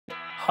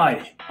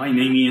Hi, my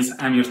name is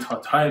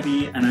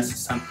Untitled, an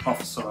Assistant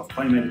Professor of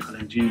Biomedical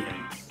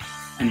Engineering,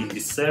 and in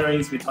this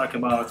series we talk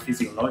about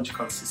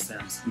physiological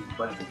systems in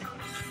biomedical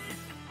engineering.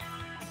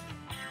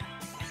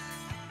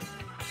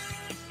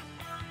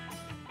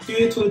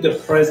 Due to the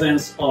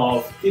presence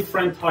of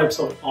different types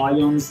of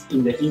ions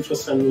in the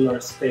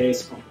intracellular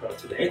space compared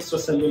to the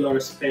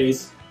extracellular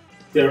space,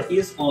 there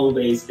is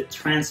always a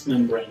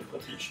transmembrane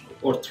potential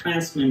or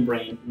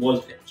transmembrane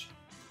voltage.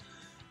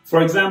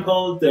 For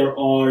example, there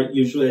are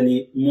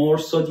usually more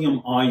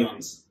sodium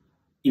ions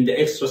in the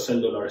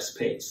extracellular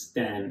space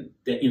than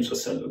the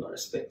intracellular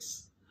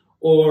space.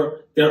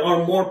 Or there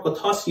are more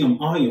potassium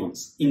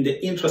ions in the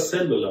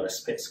intracellular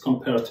space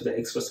compared to the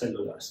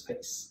extracellular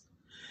space.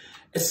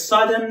 A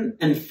sudden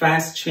and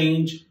fast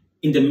change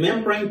in the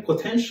membrane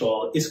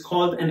potential is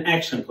called an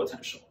action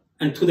potential.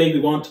 And today we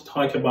want to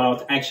talk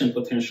about action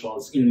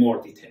potentials in more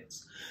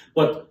details.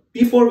 But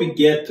before we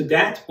get to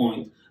that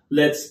point,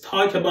 let's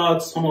talk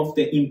about some of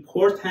the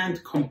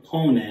important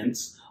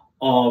components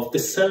of the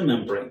cell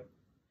membrane.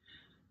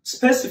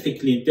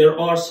 Specifically, there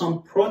are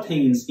some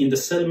proteins in the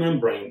cell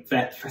membrane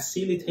that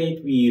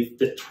facilitate with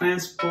the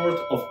transport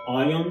of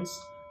ions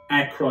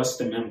across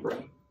the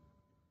membrane.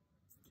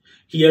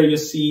 Here you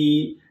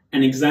see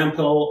an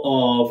example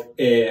of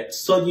a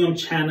sodium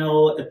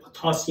channel, a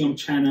potassium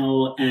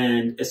channel,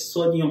 and a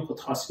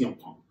sodium-potassium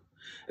pump.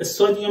 A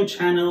sodium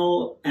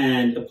channel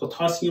and a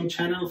potassium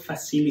channel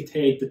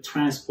facilitate the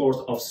transport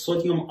of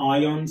sodium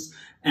ions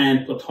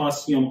and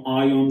potassium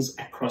ions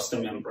across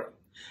the membrane.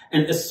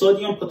 And a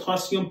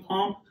sodium-potassium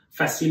pump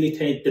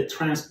facilitate the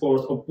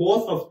transport of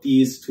both of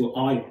these two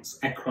ions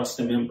across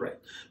the membrane.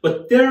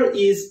 But there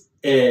is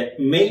a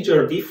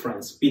major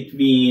difference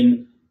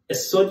between a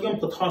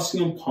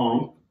sodium-potassium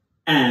pump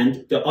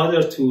and the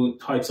other two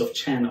types of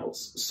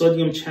channels,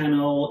 sodium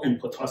channel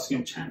and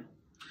potassium channel.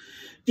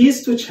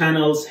 These two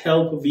channels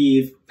help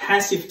with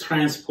passive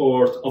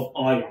transport of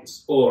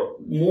ions or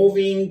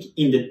moving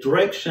in the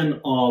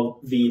direction of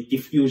the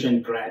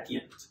diffusion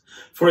gradient.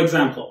 For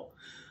example,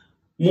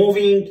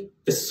 moving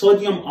the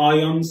sodium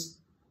ions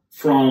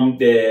from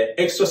the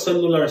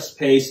extracellular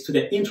space to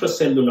the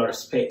intracellular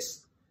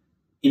space.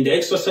 In the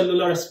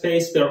extracellular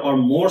space, there are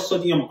more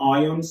sodium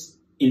ions.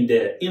 In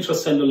the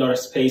intracellular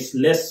space,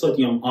 less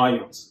sodium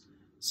ions.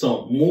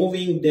 So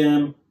moving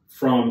them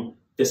from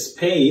the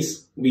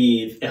space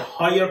with a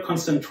higher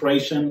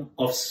concentration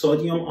of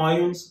sodium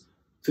ions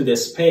to the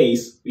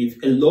space with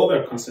a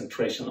lower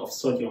concentration of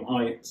sodium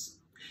ions.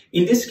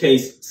 In this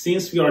case,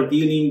 since we are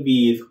dealing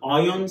with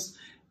ions,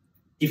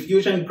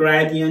 diffusion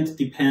gradient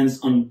depends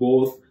on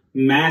both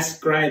mass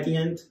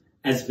gradient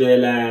as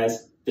well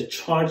as the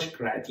charge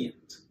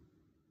gradient.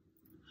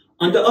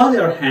 On the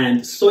other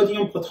hand,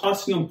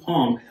 sodium-potassium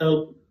pump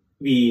help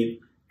with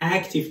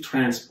active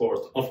transport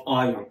of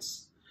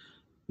ions,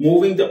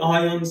 moving the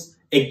ions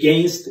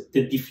against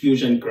the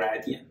diffusion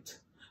gradient.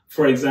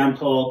 For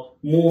example,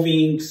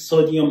 moving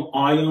sodium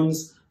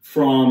ions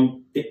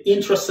from the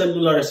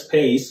intracellular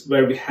space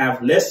where we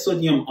have less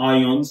sodium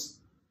ions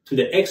to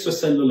the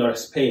extracellular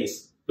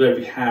space where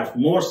we have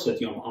more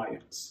sodium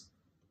ions.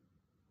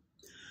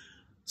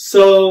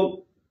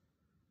 So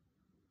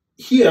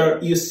here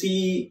you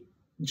see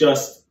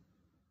just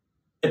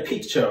a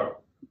picture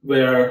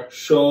where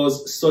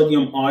shows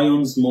sodium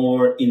ions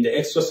more in the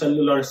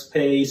extracellular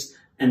space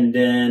and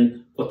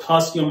then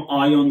potassium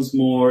ions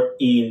more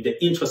in the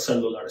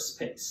intracellular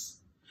space.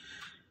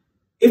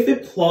 If we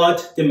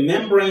plot the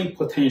membrane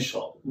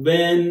potential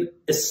when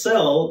a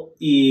cell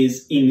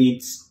is in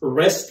its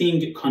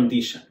resting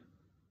condition,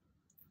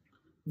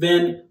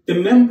 then the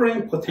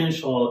membrane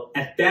potential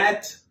at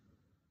that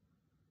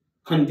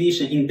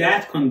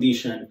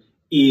condition,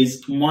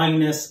 is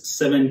minus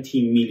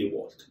 70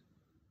 millivolt.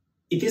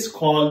 It is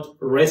called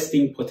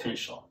resting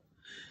potential.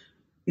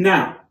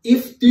 Now,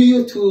 if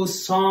due to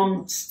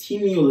some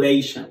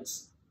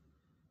stimulations,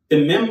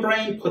 the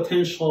membrane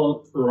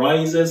potential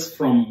rises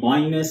from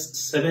minus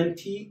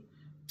 70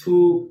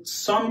 to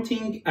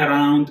something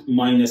around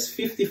minus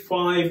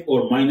 55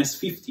 or minus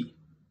 50,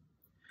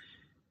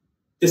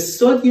 the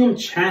sodium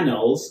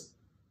channels,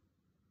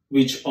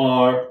 which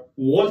are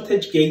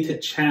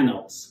voltage-gated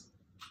channels,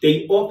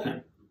 they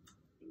open.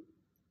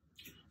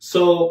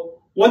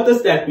 So what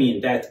does that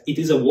mean, that it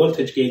is a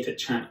voltage-gated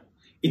channel?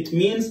 It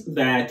means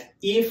that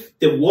if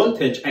the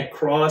voltage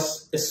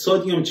across a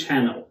sodium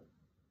channel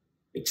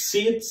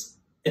exceeds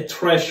a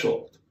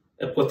threshold,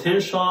 a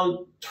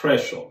potential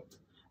threshold,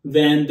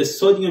 then the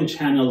sodium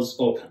channels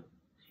open.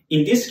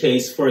 In this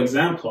case, for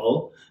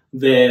example,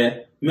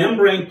 the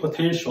membrane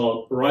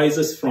potential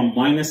rises from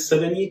minus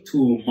 70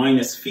 to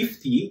minus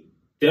 50,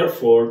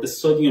 therefore the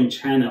sodium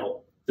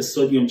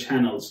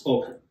channels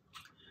open.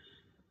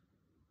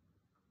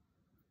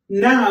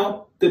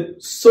 Now, the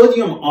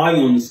sodium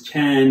ions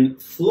can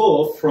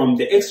flow from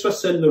the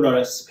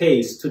extracellular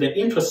space to the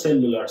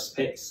intracellular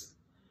space.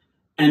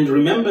 And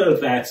remember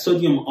that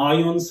sodium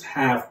ions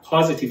have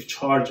positive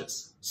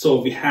charges. So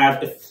we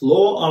have a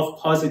flow of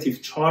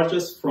positive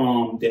charges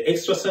from the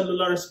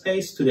extracellular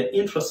space to the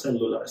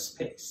intracellular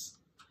space.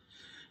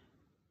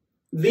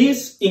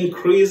 This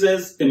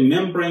increases the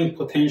membrane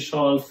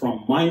potential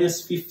from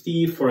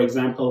 -50, for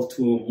example,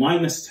 to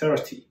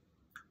 -30.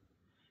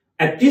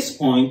 At this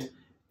point,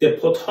 the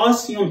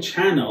potassium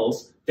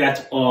channels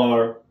that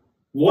are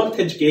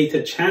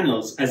voltage-gated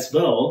channels as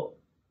well,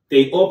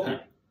 they open.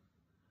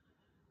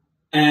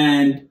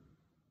 And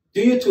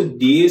due to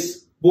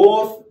this,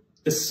 both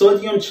the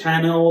sodium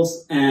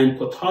channels and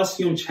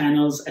potassium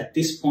channels at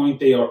this point,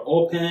 they are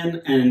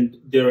open, and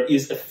there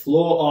is a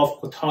flow of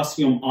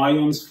potassium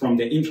ions from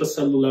the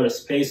intracellular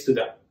space to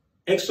the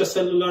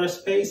extracellular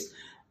space,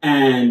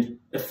 and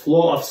a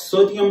flow of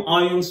sodium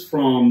ions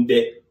from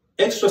the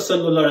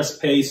extracellular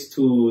space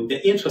to the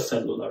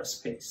intracellular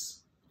space.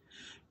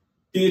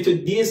 Due to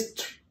these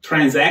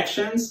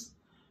transactions,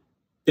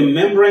 the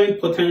membrane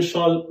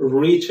potential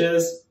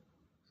reaches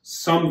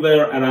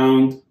somewhere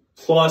around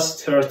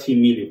 +30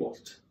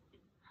 millivolt.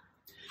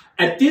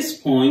 At this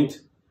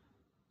point,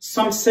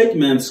 some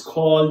segments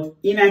called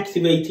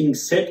inactivating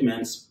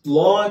segments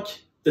block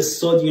the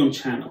sodium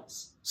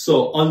channels.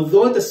 So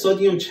although the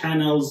sodium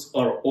channels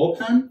are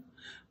open,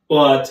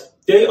 but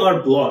they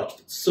are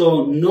blocked.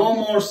 So no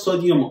more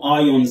sodium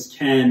ions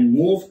can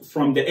move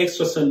from the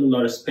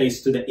extracellular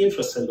space to the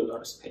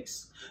intracellular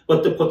space.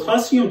 But the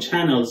potassium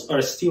channels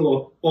are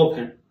still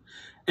open.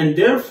 And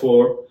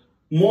therefore,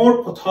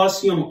 more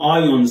potassium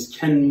ions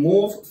can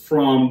move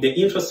from the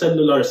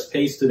intracellular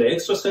space to the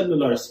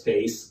extracellular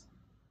space,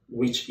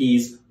 which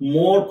is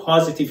more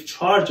positive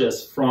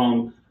charges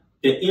from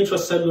the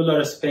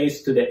intracellular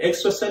space to the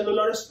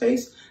extracellular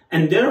space,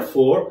 and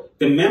therefore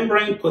the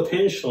membrane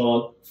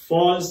potential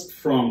falls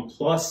from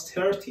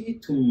 +30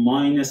 to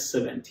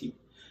 -70.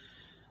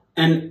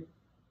 And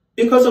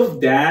because of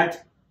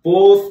that,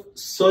 both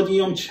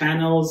sodium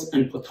channels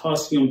and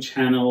potassium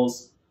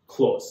channels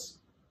close.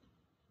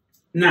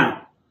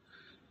 Now,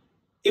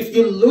 if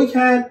you look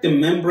at the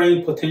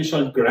membrane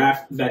potential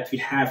graph that we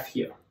have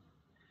here,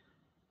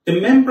 the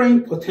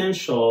membrane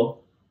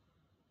potential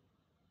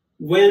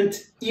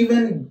went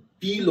even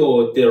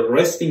below the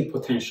resting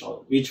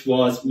potential, which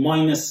was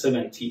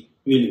 -70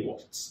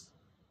 millivolts.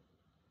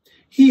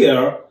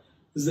 Here,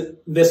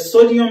 the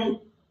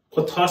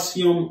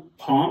sodium-potassium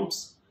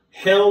pumps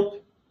help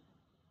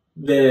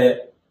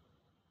the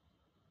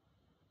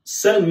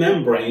cell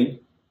membrane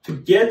to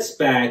get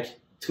back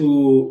to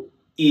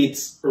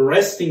its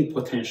resting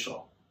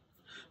potential.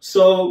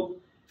 So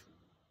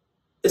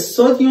a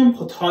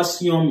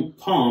sodium-potassium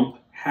pump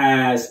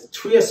has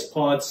 3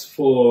 spots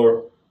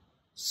for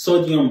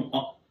sodium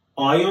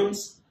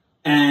ions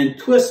and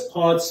 2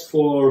 spots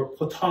for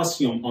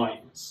potassium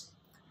ions.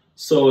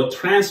 So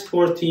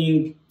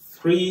transporting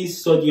 3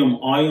 sodium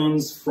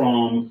ions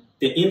from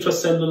the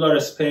intracellular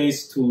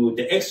space to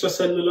the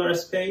extracellular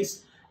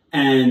space,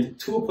 and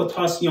 2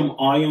 potassium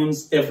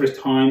ions every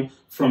time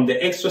from the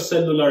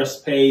extracellular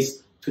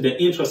space to the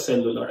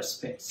intracellular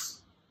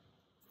space.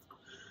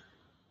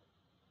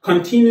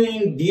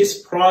 Continuing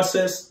this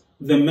process,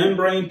 the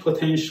membrane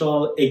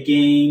potential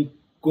again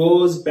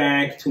goes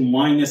back to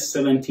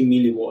 -70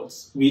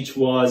 millivolts, which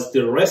was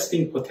the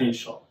resting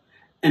potential.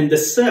 And the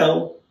cell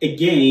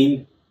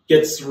again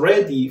gets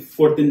ready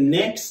for the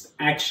next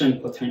action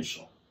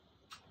potential.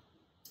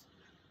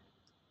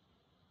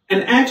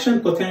 An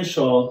action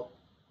potential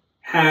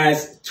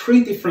has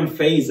 3 different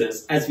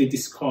phases, as we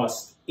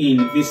discussed in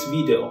this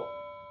video.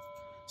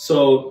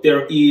 So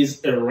there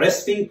is a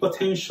resting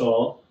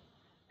potential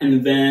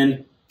and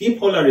then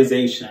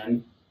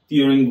depolarization,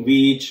 during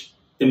which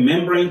the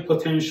membrane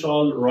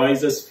potential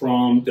rises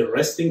from the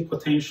resting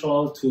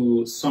potential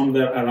to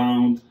somewhere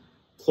around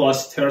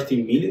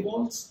 +30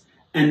 millivolts,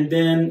 and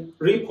then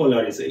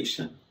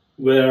repolarization,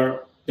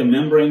 where the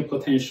membrane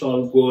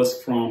potential goes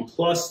from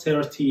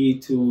 +30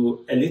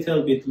 to a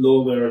little bit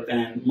lower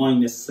than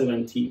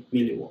 -70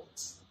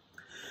 millivolts.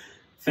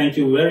 Thank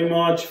you very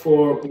much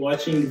for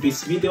watching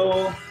this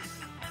video.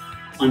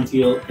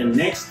 Until the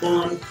next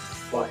one,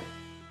 bye.